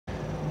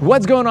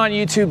What's going on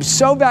YouTube?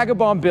 So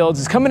Vagabond Builds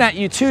is coming at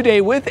you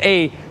today with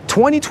a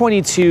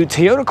 2022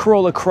 Toyota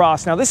Corolla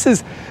Cross. Now this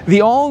is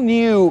the all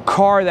new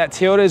car that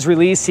Toyota is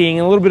releasing,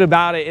 and a little bit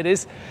about it. It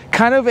is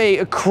kind of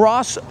a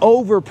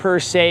crossover per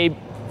se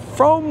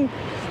from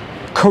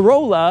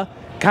Corolla,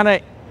 kind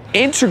of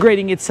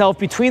integrating itself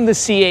between the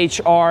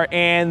CHR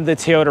and the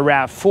Toyota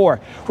RAV4.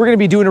 We're going to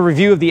be doing a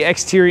review of the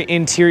exterior,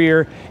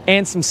 interior,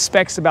 and some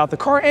specs about the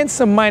car and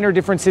some minor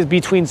differences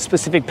between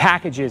specific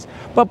packages.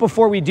 But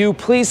before we do,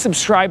 please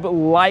subscribe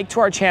and like to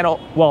our channel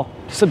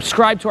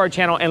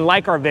and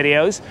like our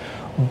videos.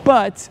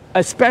 But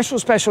a special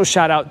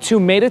shout out to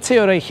Maita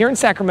Toyota here in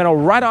Sacramento,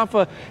 right off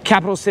of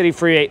Capital City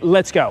Freeway.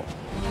 Let's go.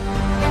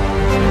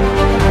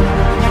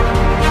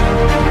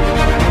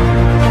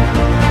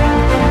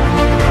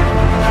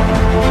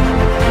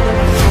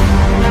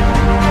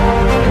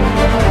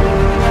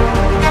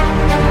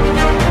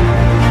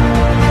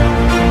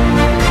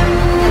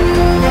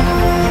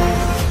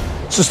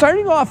 So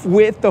starting off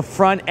with the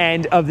front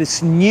end of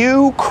this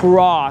new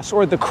Cross,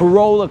 or the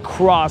Corolla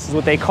Cross is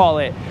what they call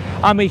it.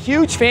 I'm a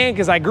huge fan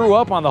because I grew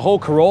up on the whole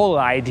Corolla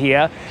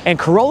idea, and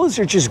Corollas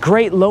are just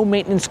great low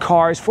maintenance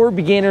cars for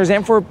beginners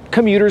and for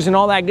commuters and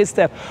all that good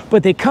stuff.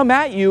 But they come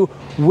at you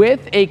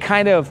with a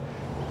kind of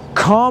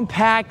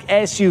compact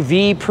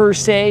SUV per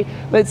se,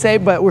 let's say.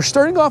 But we're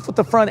starting off with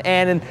the front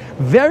end and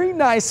very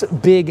nice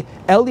big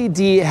LED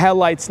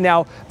headlights.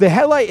 Now the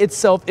headlight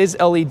itself is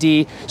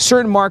LED.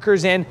 Certain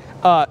markers and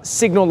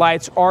signal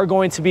lights are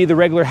going to be the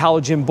regular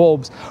halogen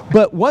bulbs.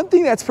 But one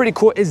thing that's pretty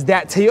cool is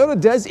that Toyota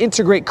does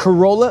integrate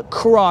Corolla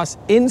Cross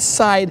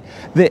inside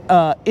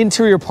the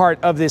interior part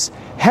of this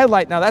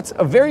headlight. Now that's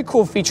a very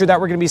cool feature that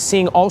we're going to be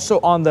seeing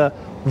also on the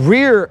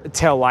rear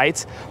tail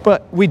lights.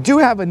 But we do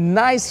have a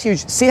nice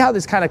huge, see how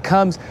this kind of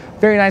comes,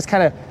 very nice,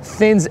 kind of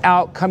thins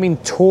out coming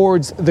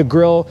towards the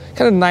grille,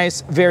 kind of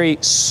nice, very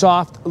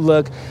soft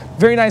look,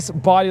 very nice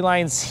body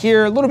lines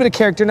here, a little bit of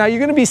character. Now you're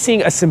going to be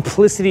seeing a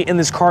simplicity in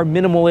this car,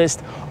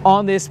 minimalist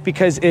on this,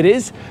 because it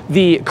is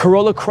the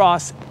Corolla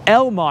Cross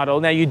L model.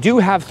 Now you do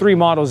have three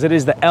models. It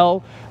is the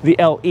L, the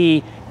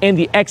LE, and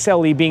the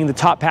XLE being the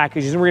top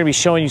packages, and we're going to be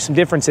showing you some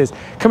differences.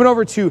 Coming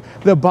over to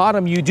the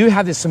bottom, you do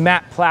have this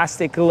matte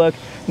plastic look.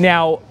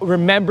 Now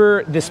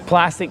remember, this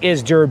plastic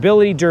is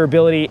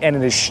durability, and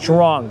it is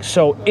strong.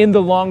 So in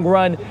the long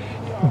run,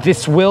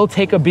 this will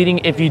take a beating.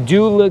 If you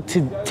do look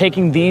to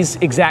taking these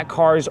exact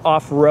cars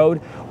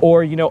off-road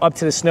or up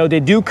to the snow, they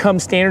do come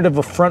standard of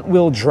a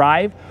front-wheel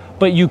drive,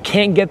 but you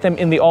can't get them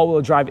in the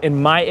all-wheel drive.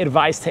 And my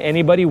advice to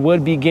anybody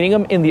would be getting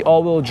them in the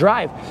all-wheel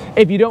drive.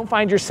 If you don't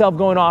find yourself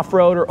going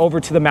off-road or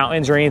over to the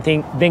mountains or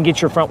anything, then get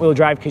your front-wheel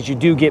drive, because you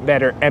do get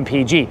better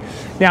MPG.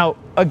 Now,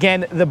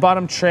 again, the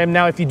bottom trim.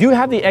 Now, if you do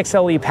have the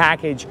XLE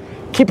package,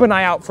 keep an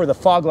eye out for the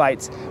fog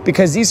lights,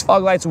 because these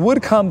fog lights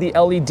would come the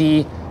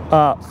LED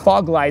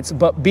fog lights,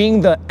 but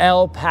being the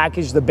L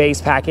package, the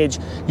base package,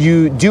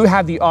 you do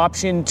have the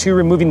option to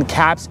removing the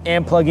caps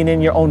and plugging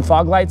in your own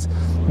fog lights.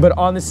 But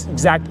on this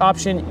exact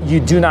option, you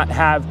do not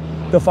have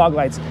the fog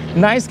lights.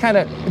 Nice kind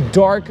of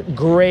dark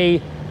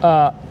gray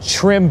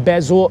trim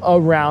bezel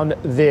around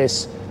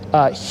this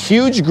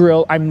huge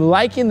grille. I'm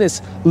liking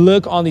this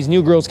look on these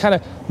new grills, kind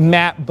of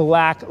matte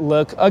black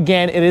look.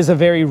 Again, it is a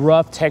very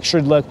rough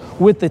textured look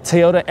with the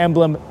Toyota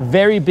emblem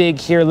very big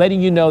here,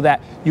 letting you know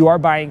that you are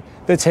buying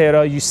the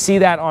Toyota. You see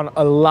that on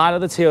a lot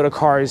of the Toyota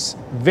cars.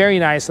 Very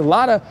nice. A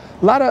lot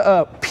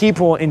of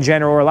people in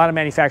general, or a lot of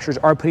manufacturers,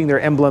 are putting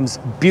their emblems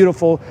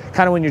beautiful.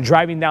 Kind of when you're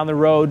driving down the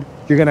road,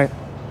 you're gonna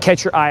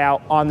catch your eye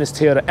out on this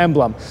Toyota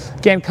emblem.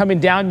 Again, coming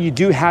down, you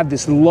do have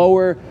this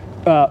lower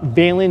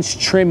valence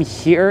trim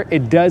here.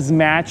 It does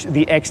match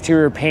the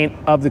exterior paint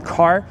of the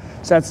car,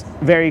 so that's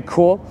very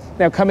cool.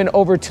 Now coming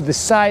over to the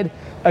side,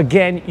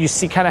 again, you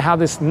see kind of how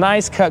this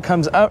nice cut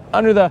comes up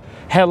under the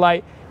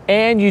headlight,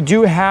 and you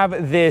do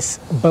have this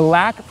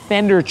black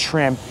fender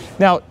trim.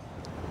 Now,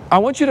 I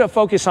want you to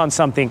focus on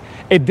something.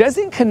 It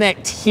doesn't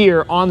connect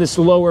here on this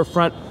lower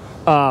front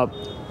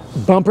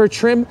bumper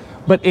trim,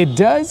 but it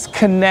does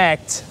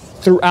connect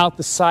throughout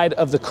the side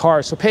of the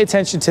car. So pay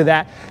attention to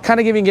that, kind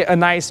of giving it a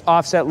nice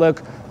offset look,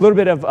 a little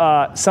bit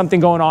of something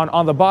going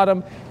on the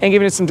bottom, and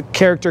giving it some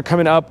character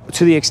coming up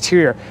to the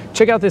exterior.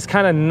 Check out this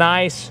kind of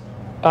nice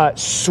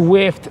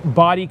swift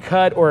body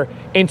cut or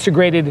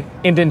integrated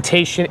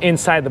indentation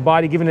inside the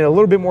body, giving it a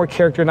little bit more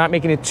character, not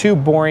making it too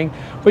boring.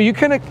 But you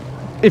kind of,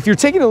 if you're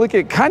taking a look at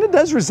it, kind of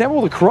does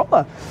resemble the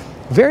Corolla.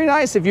 Very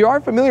nice. If you are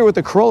familiar with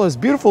the Corolla's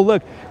beautiful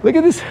look, look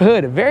at this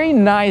hood. Very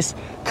nice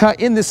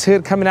cut in this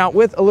hood, coming out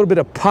with a little bit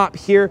of pop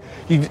here.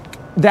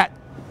 That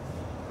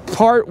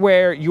part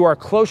where you are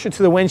closer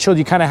to the windshield,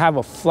 you kind of have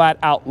a flat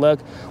out look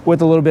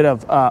with a little bit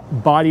of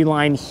body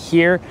line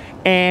here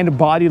and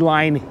body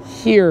line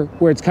here,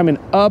 where it's coming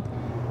up,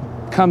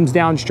 comes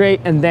down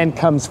straight, and then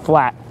comes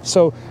flat.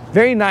 So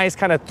very nice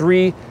kind of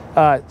three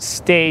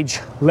stage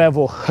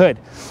level hood.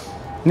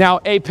 Now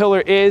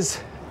A-pillar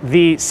is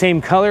the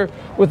same color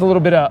with a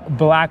little bit of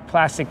black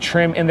plastic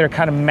trim in there,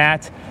 kind of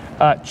matte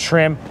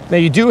trim. Now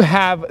you do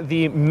have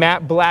the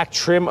matte black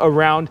trim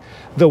around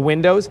the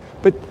windows,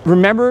 but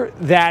remember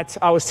that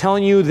I was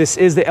telling you this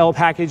is the L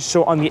package.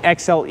 So on the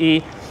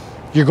XLE,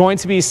 you're going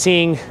to be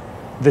seeing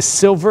the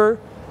silver,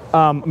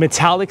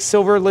 metallic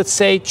silver, let's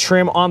say,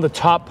 trim on the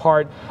top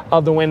part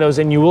of the windows,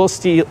 and you will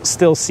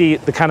still see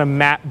the kind of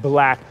matte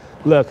black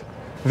look.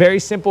 Very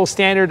simple,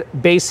 standard,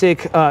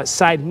 basic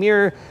side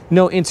mirror,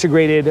 no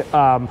integrated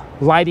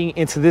lighting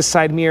into this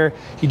side mirror.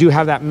 You do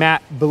have that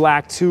matte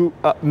black to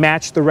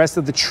match the rest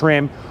of the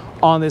trim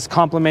on this,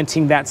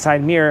 complementing that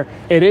side mirror.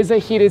 It is a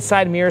heated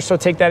side mirror, so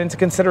take that into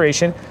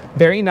consideration.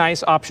 Very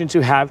nice option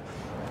to have.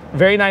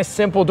 Very nice,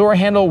 simple door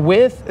handle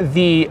with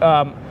the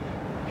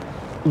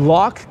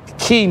lock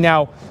key.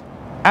 Now,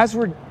 as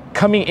we're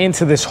coming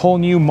into this whole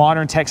new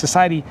modern tech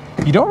society,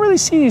 you don't really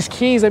see these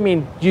keys. I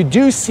mean, you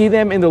do see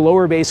them in the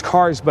lower base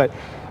cars, but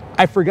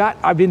I forgot,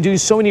 I've been doing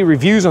so many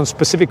reviews on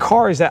specific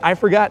cars that I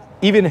forgot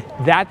even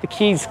that the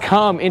keys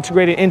come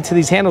integrated into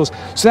these handles.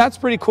 So that's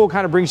pretty cool,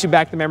 kind of brings you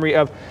back the memory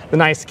of the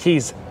nice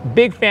keys.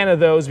 Big fan of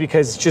those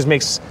because it just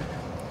makes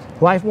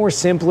life more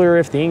simpler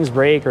if things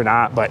break or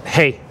not, but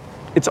hey,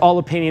 it's all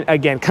opinion.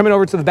 Again, coming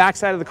over to the back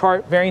side of the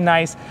car, very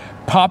nice.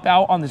 Pop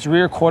out on this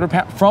rear quarter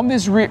panel, from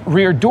this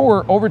rear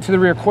door over to the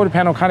rear quarter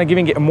panel, kind of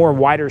giving it a more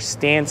wider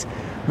stance.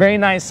 Very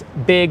nice,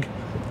 big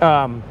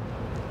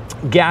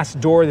gas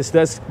door. This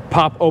does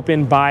pop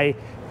open by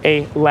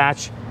a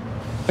latch.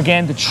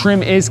 Again, the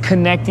trim is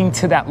connecting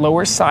to that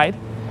lower side.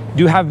 You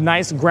do have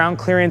nice ground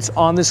clearance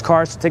on this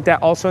car, so take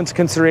that also into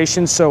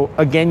consideration. So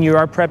again, you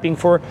are prepping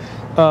for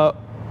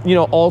you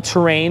know, all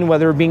terrain,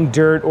 whether it being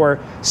dirt or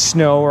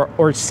snow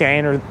or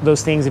sand or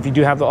those things, if you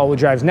do have the all-wheel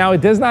drives. Now, it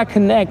does not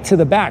connect to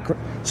the back.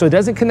 So it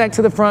doesn't connect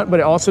to the front,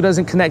 but it also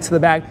doesn't connect to the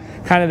back.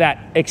 Kind of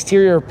that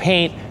exterior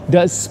paint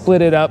does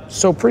split it up.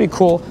 So pretty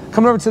cool.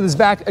 Coming over to this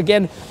back,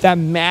 again, that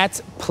matte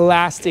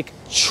plastic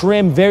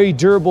trim, very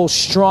durable,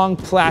 strong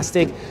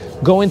plastic.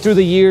 Going through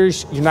the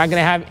years, you're not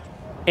gonna have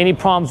any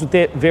problems with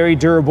it, very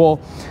durable.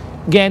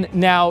 Again,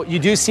 now you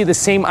do see the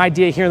same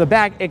idea here in the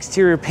back,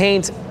 exterior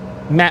paint,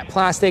 matte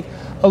plastic,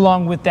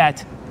 along with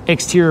that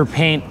exterior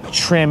paint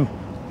trim,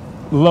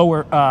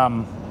 lower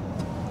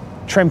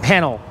trim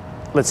panel,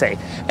 let's say.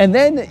 And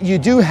then you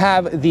do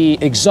have the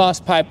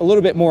exhaust pipe a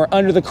little bit more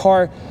under the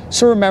car.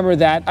 So remember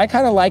that. I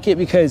kind of like it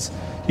because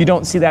you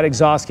don't see that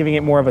exhaust, giving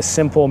it more of a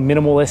simple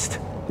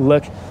minimalist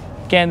look.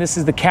 Again, this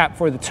is the cap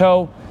for the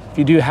toe. If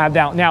you do have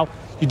that. Now,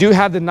 you do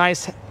have the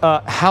nice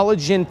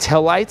halogen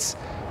taillights.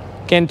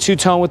 Again,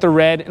 two-tone with the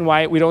red and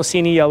white. We don't see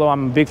any yellow.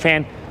 I'm a big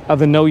fan of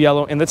the no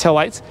yellow in the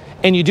taillights.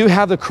 And you do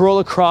have the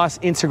Corolla Cross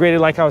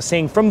integrated, like I was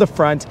saying, from the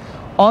front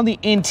on the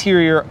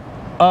interior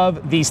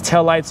of these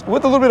taillights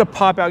with a little bit of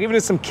pop out, giving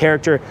it some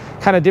character,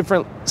 kind of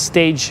different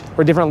stage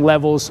or different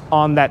levels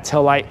on that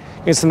taillight.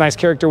 It's some nice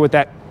character with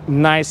that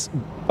nice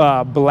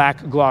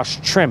black gloss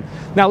trim.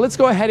 Now let's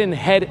go ahead and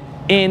head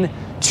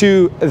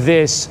into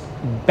this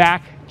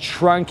back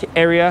trunk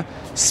area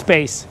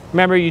space.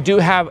 Remember, you do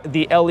have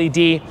the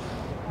LED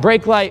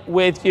brake light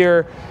with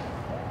your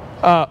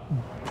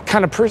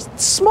kind of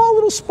small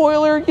little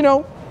spoiler, you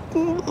know, a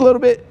little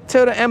bit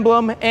Toyota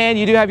emblem, and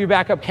you do have your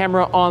backup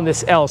camera on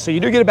this L. So you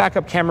do get a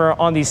backup camera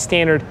on these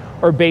standard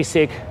or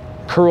basic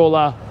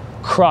Corolla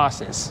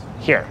Crosses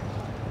here.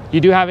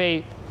 You do have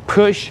a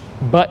push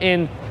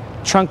button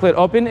trunk lid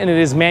open, and it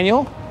is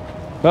manual.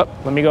 But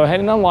let me go ahead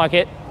and unlock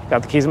it.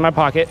 Got the keys in my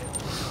pocket.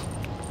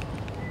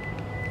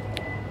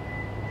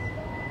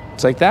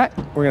 Just like that.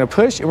 We're gonna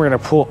push and we're gonna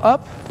pull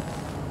up.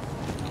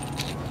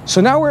 So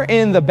now we're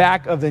in the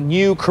back of the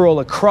new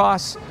Corolla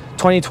Cross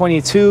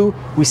 2022.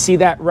 We see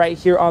that right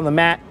here on the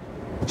mat,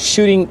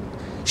 shooting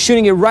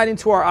it right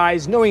into our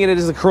eyes, knowing it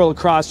is a Corolla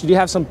Cross. You do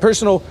have some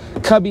personal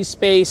cubby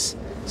space,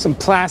 some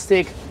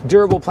plastic,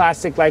 durable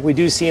plastic like we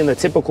do see in the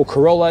typical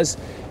Corollas.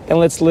 And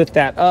let's lift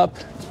that up.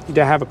 You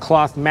do have a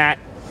cloth mat.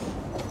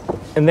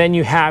 And then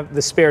you have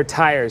the spare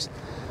tires.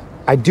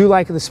 I do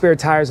like the spare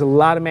tires. A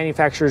lot of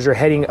manufacturers are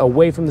heading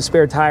away from the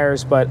spare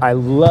tires, but I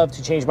love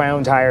to change my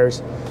own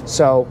tires.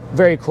 So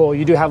very cool.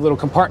 You do have little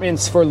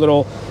compartments for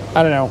little,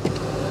 I don't know,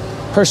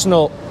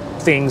 personal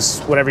things,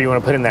 whatever you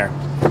want to put in there.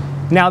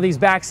 Now these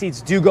back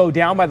seats do go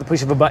down by the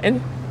push of a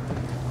button.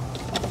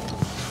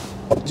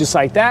 Just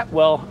like that.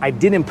 Well, I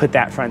didn't put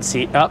that front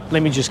seat up.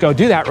 Let me just go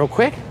do that real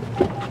quick.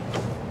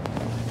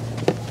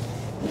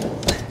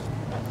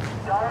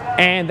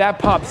 And that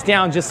pops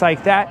down just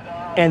like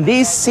that. And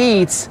these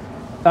seats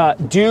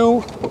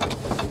do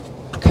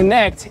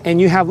connect,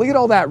 and you have, look at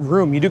all that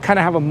room. You do kind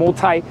of have a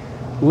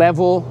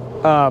multi-level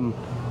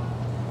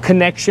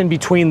connection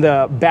between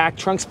the back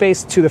trunk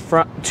space to the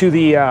front, to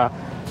the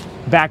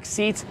back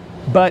seats.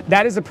 But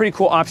that is a pretty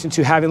cool option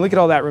to have. And look at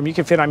all that room. You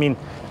can fit, I mean,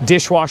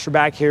 dishwasher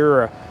back here,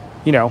 or,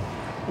 you know,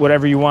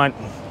 whatever you want.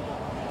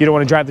 You don't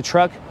want to drive the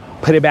truck,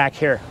 put it back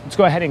here. Let's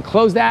go ahead and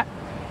close that.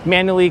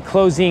 Manually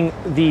closing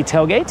the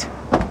tailgate.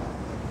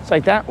 It's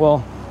like that.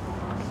 Well,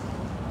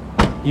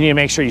 you need to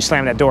make sure you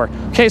slam that door.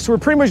 Okay, so we're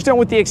pretty much done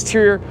with the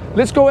exterior.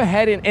 Let's go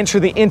ahead and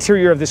enter the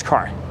interior of this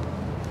car.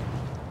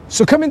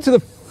 So coming to the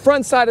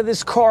front side of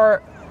this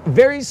car,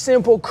 very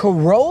simple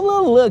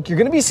Corolla look. You're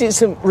gonna be seeing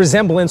some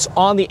resemblance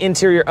on the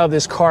interior of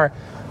this car.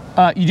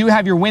 You do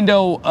have your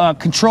window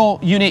control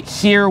unit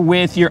here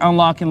with your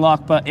unlock and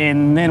lock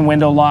button, then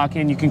window lock,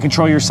 and you can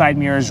control your side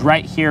mirrors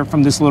right here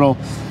from this little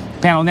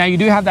panel. Now you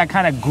do have that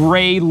kind of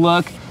gray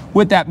look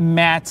with that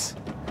matte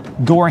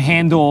door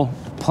handle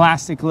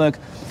plastic look.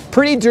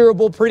 Pretty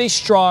durable, pretty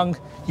strong.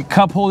 Your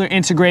cup holder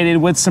integrated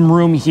with some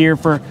room here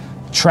for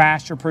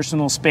trash or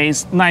personal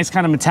space. Nice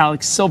kind of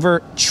metallic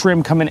silver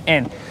trim coming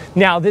in.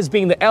 Now, this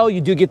being the L,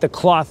 you do get the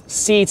cloth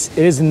seats.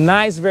 It is a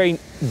nice, very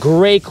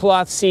gray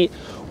cloth seat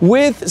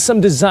with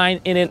some design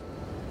in it.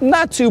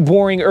 Not too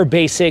boring or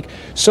basic.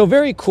 So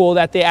very cool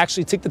that they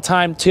actually took the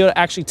time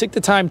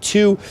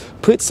to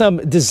put some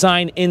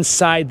design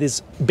inside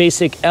this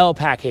basic L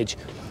package.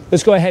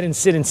 Let's go ahead and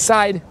sit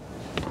inside.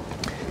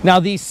 Now,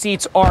 these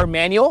seats are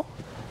manual.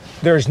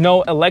 There's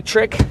no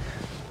electric.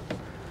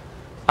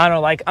 I don't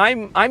know, like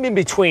I'm in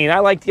between. I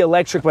like the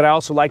electric, but I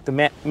also like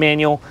the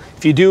manual.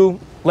 If you do,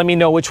 let me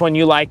know which one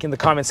you like in the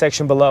comment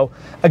section below.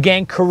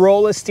 Again,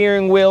 Corolla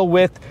steering wheel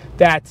with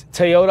that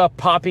Toyota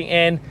popping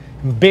in.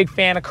 Big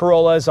fan of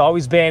Corollas,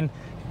 always been.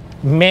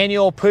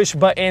 Manual push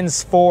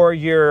buttons for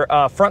your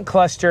front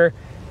cluster.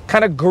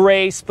 Kind of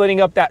gray,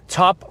 splitting up that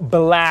top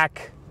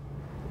black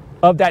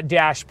of that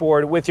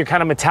dashboard with your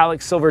kind of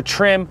metallic silver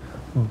trim.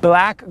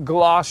 Black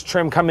gloss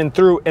trim coming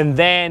through, and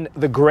then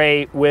the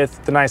gray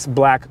with the nice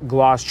black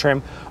gloss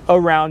trim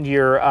around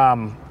your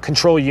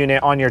control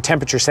unit on your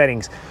temperature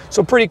settings.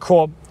 So pretty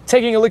cool.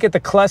 Taking a look at the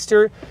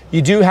cluster,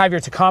 you do have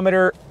your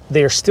tachometer.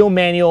 They are still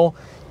manual.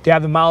 You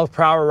have the miles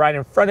per hour right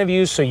in front of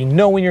you, so you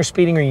know when you're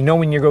speeding or you know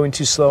when you're going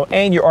too slow,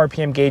 and your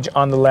RPM gauge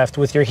on the left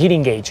with your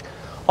heating gauge.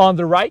 On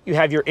the right, you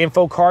have your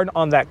info card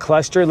on that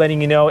cluster,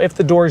 letting you know if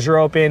the doors are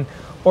open,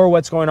 or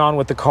what's going on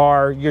with the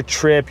car, your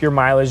trip, your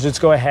mileage. Let's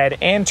go ahead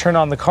and turn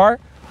on the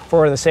car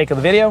for the sake of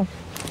the video.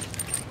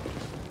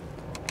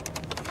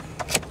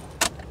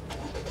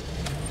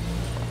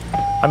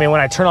 I mean, when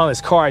I turn on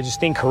this car, I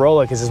just think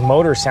Corolla because this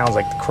motor sounds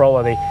like the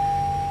Corolla.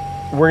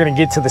 We're gonna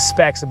get to the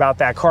specs about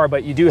that car,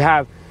 but you do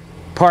have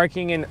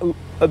parking and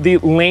the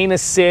lane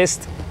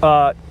assist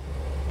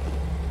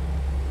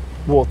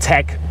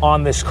tech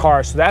on this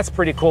car. So that's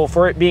pretty cool.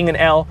 For it being an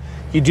L,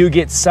 you do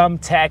get some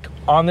tech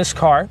on this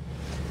car.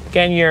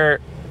 Again, your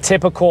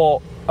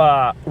typical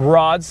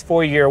rods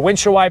for your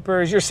windshield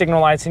wipers, your signal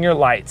lights, and your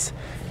lights.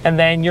 And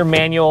then your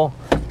manual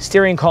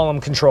steering column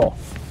control.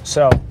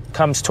 So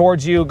comes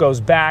towards you, goes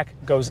back,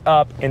 goes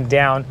up and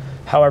down,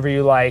 however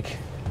you like,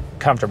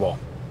 comfortable.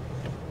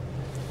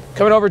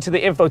 Coming over to the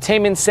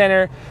infotainment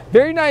center,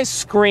 very nice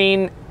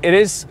screen. It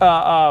is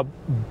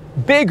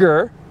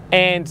bigger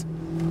and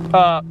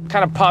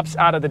kind of pops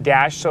out of the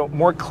dash, so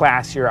more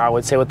classier, I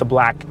would say, with the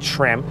black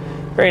trim.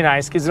 Very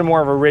nice, gives it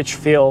more of a rich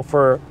feel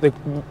for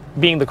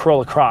being the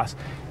Corolla Cross.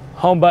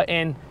 Home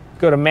button,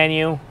 go to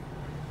menu,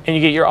 and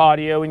you get your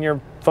audio and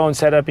your phone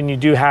setup, and you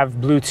do have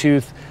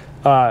Bluetooth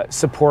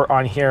support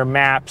on here.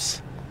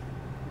 Maps,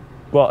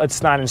 well,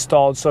 it's not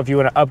installed, so if you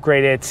want to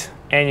upgrade it,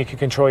 and you can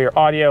control your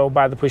audio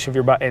by the push of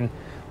your button.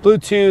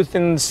 Bluetooth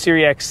and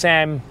Siri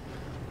XM,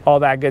 all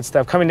that good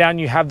stuff. Coming down,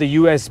 you have the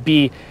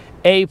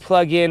USB-A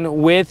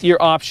plug-in with your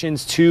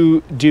options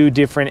to do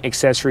different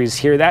accessories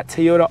here. That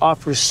Toyota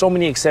offers so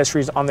many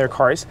accessories on their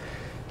cars.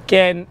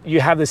 Again,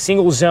 you have the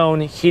single zone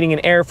heating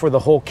and air for the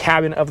whole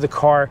cabin of the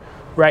car.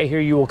 Right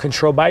here, you will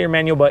control by your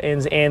manual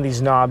buttons and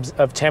these knobs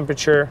of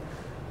temperature,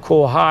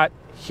 cool, hot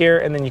here,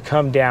 and then you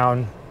come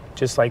down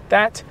just like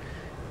that.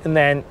 And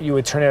then you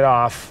would turn it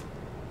off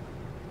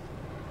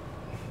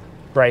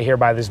right here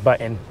by this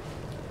button.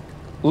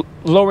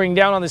 Lowering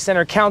down on the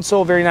center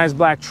console, very nice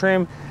black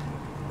trim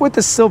with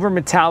the silver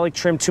metallic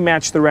trim to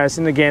match the rest.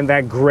 And again,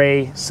 that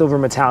gray silver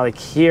metallic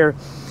here.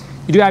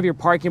 You do have your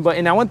parking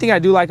button. Now, one thing I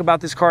do like about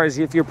this car is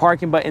if your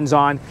parking button's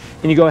on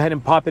and you go ahead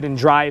and pop it and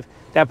drive,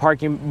 that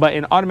parking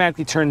button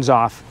automatically turns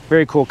off.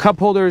 Very cool. Cup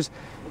holders,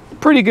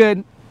 pretty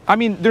good. I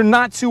mean, they're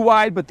not too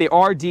wide, but they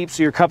are deep,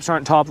 so your cups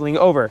aren't toppling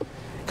over.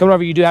 Coming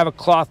over, you do have a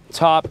cloth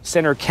top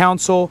center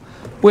console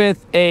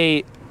with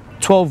a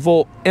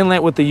 12-volt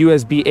inlet with the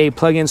USB-A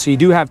plug-in, so you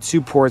do have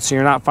 2 ports, so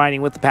you're not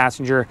fighting with the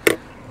passenger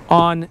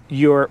on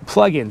your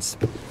plugins.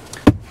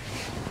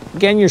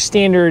 Again, your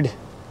standard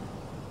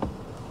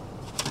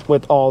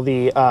with all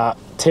the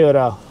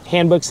Toyota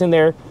handbooks in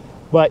there,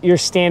 but your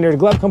standard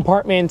glove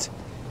compartment.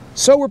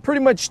 So we're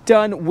pretty much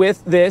done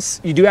with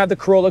this. You do have the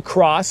Corolla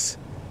Cross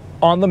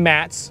on the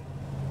mats.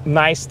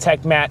 Nice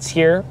tech mats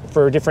here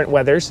for different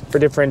weathers, for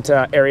different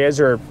areas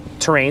or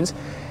terrains.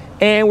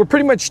 And we're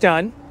pretty much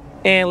done.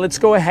 And let's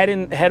go ahead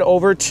and head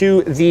over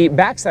to the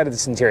back side of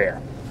this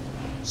interior.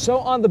 So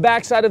on the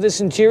back side of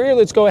this interior,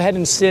 let's go ahead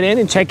and sit in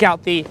and check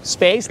out the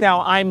space.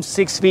 Now, I'm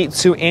 6 feet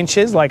 2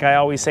 inches, like I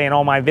always say in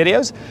all my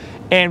videos,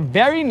 and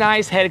very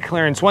nice head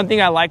clearance. One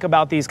thing I like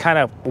about these kind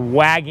of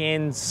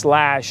wagon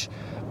slash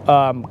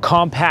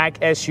compact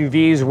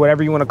SUVs, or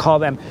whatever you want to call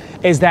them,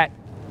 is that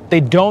They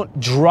don't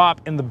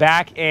drop in the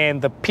back,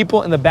 and the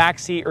people in the back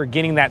seat are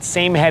getting that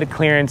same head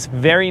clearance.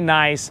 Very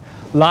nice.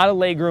 A lot of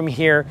legroom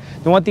here.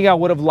 The one thing I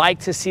would have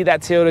liked to see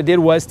that Toyota did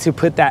was to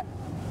put that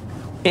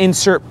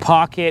insert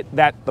pocket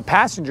that the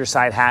passenger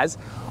side has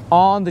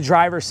on the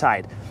driver's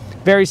side.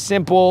 Very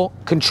simple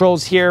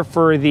controls here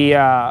for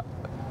the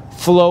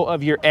flow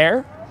of your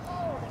air.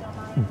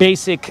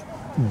 Basic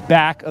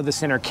back of the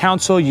center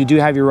console. You do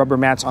have your rubber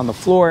mats on the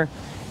floor.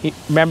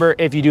 Remember,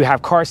 if you do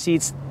have car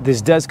seats,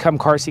 this does come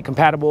car seat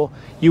compatible.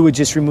 You would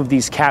just remove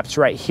these caps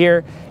right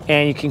here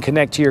and you can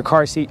connect to your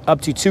car seat, up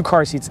to 2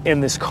 car seats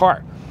in this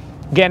car.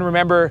 Again,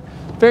 remember,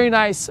 very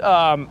nice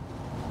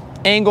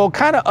angle,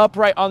 kind of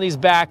upright on these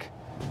back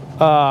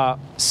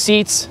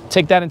seats.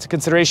 Take that into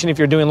consideration if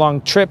you're doing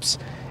long trips.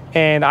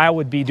 And I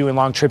would be doing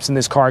long trips in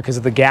this car because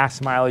of the gas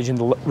mileage and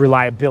the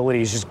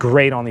reliability is just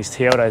great on these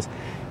Toyotas.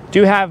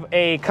 Do have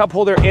a cup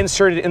holder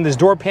inserted in this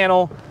door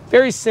panel.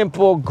 Very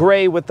simple,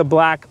 gray with the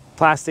black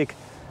plastic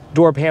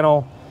door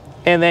panel.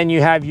 And then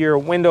you have your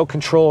window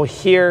control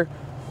here.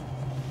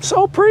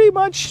 So pretty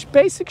much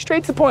basic,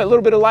 straight to the point. A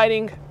little bit of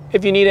lighting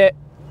if you need it.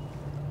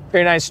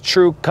 Very nice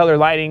true color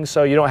lighting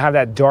so you don't have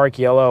that dark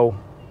yellow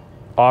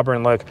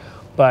auburn look,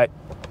 but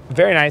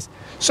very nice.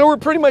 So we're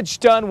pretty much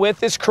done with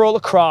this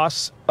Corolla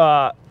Cross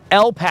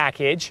L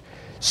package.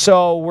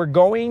 So we're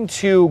going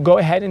to go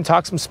ahead and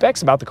talk some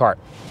specs about the car.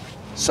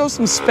 So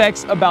some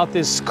specs about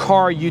this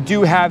car. You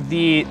do have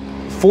the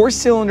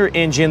 4-cylinder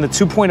engine, the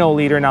 2.0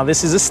 liter. Now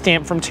this is a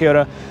stamp from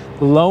Toyota.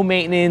 Low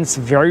maintenance,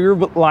 very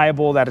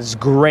reliable. That is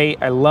great.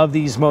 I love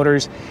these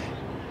motors.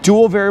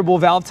 Dual variable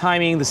valve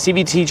timing, the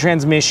CVT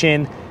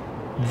transmission.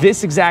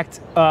 This exact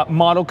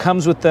model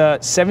comes with the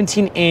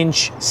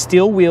 17-inch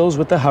steel wheels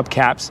with the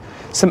hubcaps.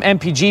 Some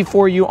MPG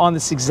for you on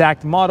this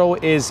exact model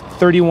is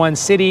 31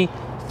 city,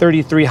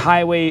 33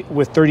 highway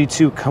with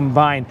 32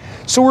 combined.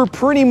 So we're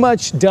pretty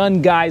much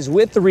done, guys,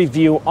 with the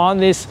review on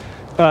this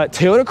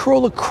Toyota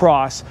Corolla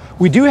Cross.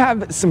 We do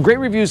have some great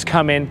reviews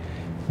coming,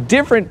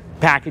 different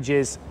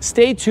packages.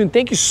 Stay tuned.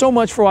 Thank you so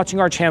much for watching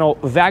our channel,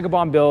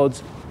 Vagabond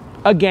Builds.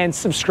 Again,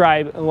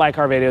 subscribe and like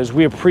our videos.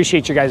 We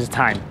appreciate your guys'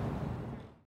 time.